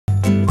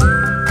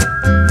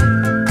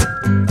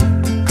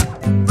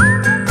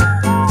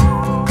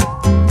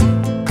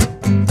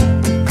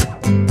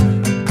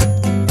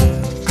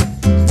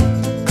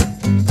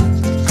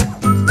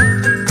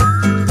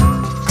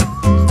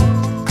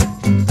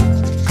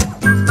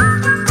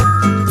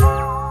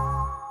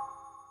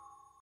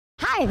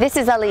this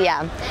is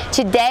Alia.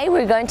 Today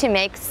we're going to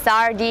make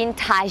sardine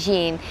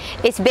tagine.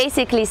 It's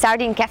basically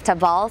sardine kefta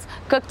balls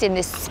cooked in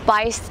this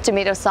spiced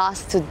tomato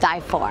sauce to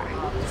die for.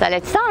 So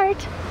let's start!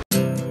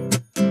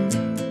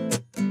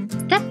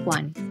 Step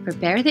 1.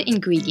 Prepare the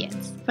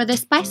ingredients. For the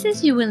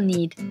spices you will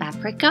need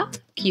paprika,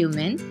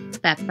 cumin,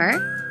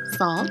 pepper,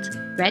 salt,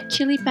 red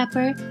chili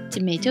pepper,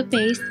 tomato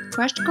paste,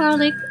 crushed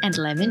garlic, and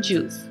lemon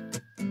juice.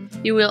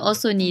 You will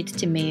also need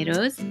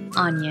tomatoes,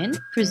 onion,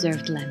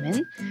 preserved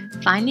lemon,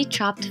 finely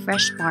chopped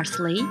fresh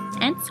parsley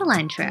and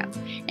cilantro,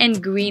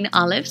 and green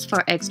olives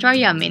for extra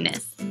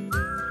yumminess.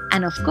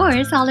 And of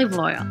course, olive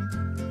oil.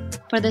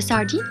 For the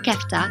sardine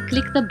kefta,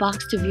 click the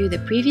box to view the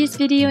previous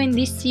video in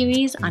this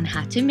series on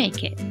how to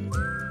make it.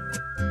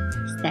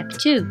 Step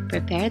 2.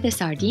 Prepare the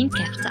sardine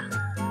kefta.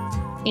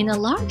 In a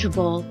large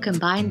bowl,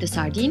 combine the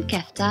sardine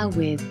kefta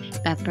with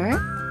pepper,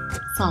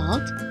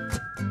 salt,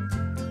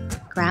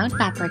 ground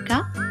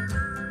paprika,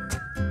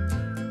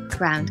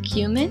 ground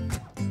cumin,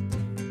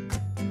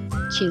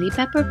 chili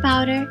pepper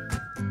powder,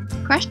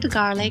 crushed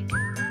garlic,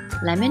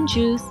 lemon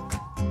juice,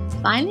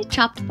 finely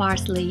chopped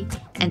parsley,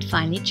 and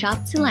finely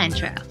chopped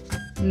cilantro.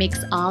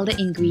 Mix all the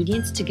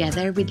ingredients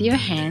together with your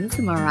hands,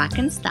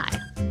 Moroccan style.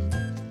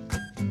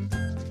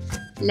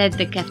 Let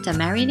the kefta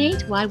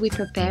marinate while we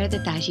prepare the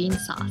tagine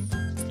sauce.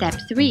 Step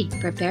 3.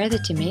 Prepare the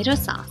tomato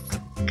sauce.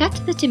 Cut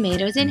the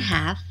tomatoes in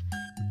half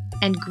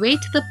and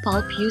grate the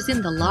pulp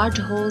using the large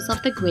holes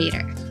of the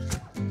grater.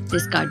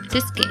 Discard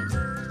the skin.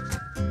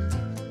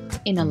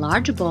 In a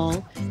large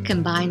bowl,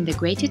 combine the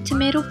grated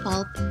tomato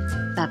pulp,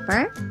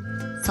 pepper,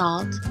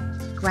 salt,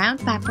 ground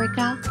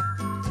paprika,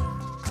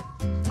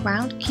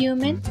 ground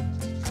cumin,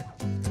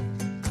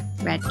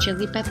 red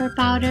chili pepper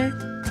powder,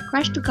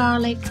 crushed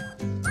garlic,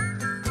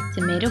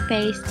 tomato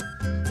paste,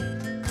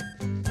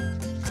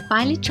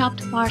 finely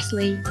chopped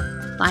parsley,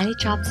 finely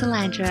chopped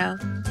cilantro,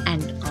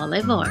 and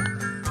olive oil.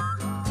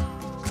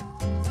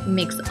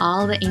 Mix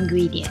all the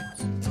ingredients.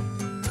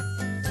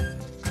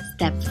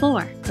 Step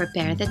 4.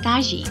 Prepare the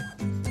tagine.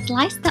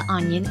 Slice the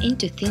onion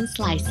into thin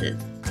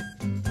slices.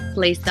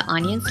 Place the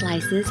onion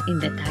slices in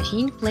the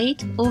tagine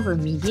plate over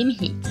medium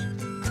heat.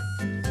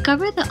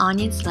 Cover the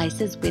onion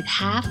slices with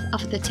half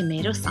of the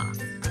tomato sauce.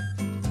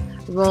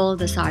 Roll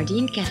the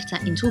sardine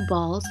kefta into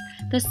balls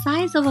the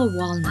size of a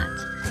walnut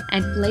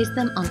and place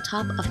them on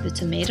top of the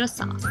tomato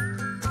sauce.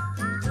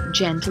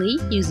 Gently,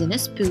 using a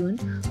spoon,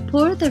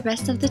 pour the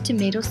rest of the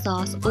tomato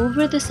sauce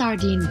over the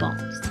sardine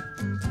balls.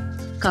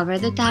 Cover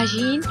the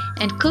tagine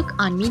and cook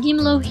on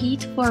medium-low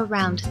heat for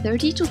around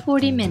 30 to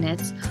 40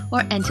 minutes or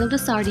until the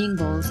sardine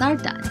balls are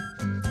done.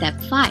 Step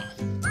 5.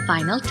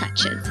 Final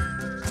touches.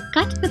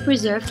 Cut the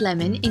preserved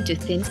lemon into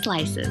thin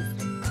slices.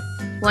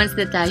 Once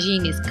the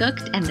tagine is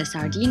cooked and the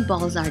sardine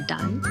balls are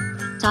done,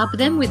 top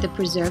them with the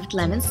preserved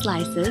lemon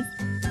slices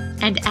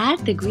and add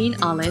the green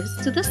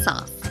olives to the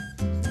sauce.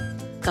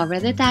 Cover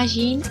the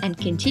tagine and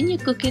continue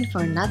cooking for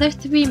another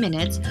 3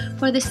 minutes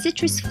for the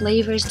citrus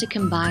flavors to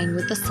combine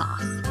with the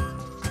sauce.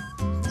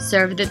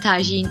 Serve the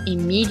tagine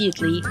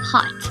immediately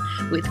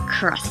hot with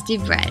crusty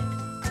bread.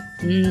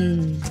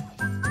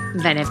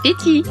 Bon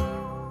appétit!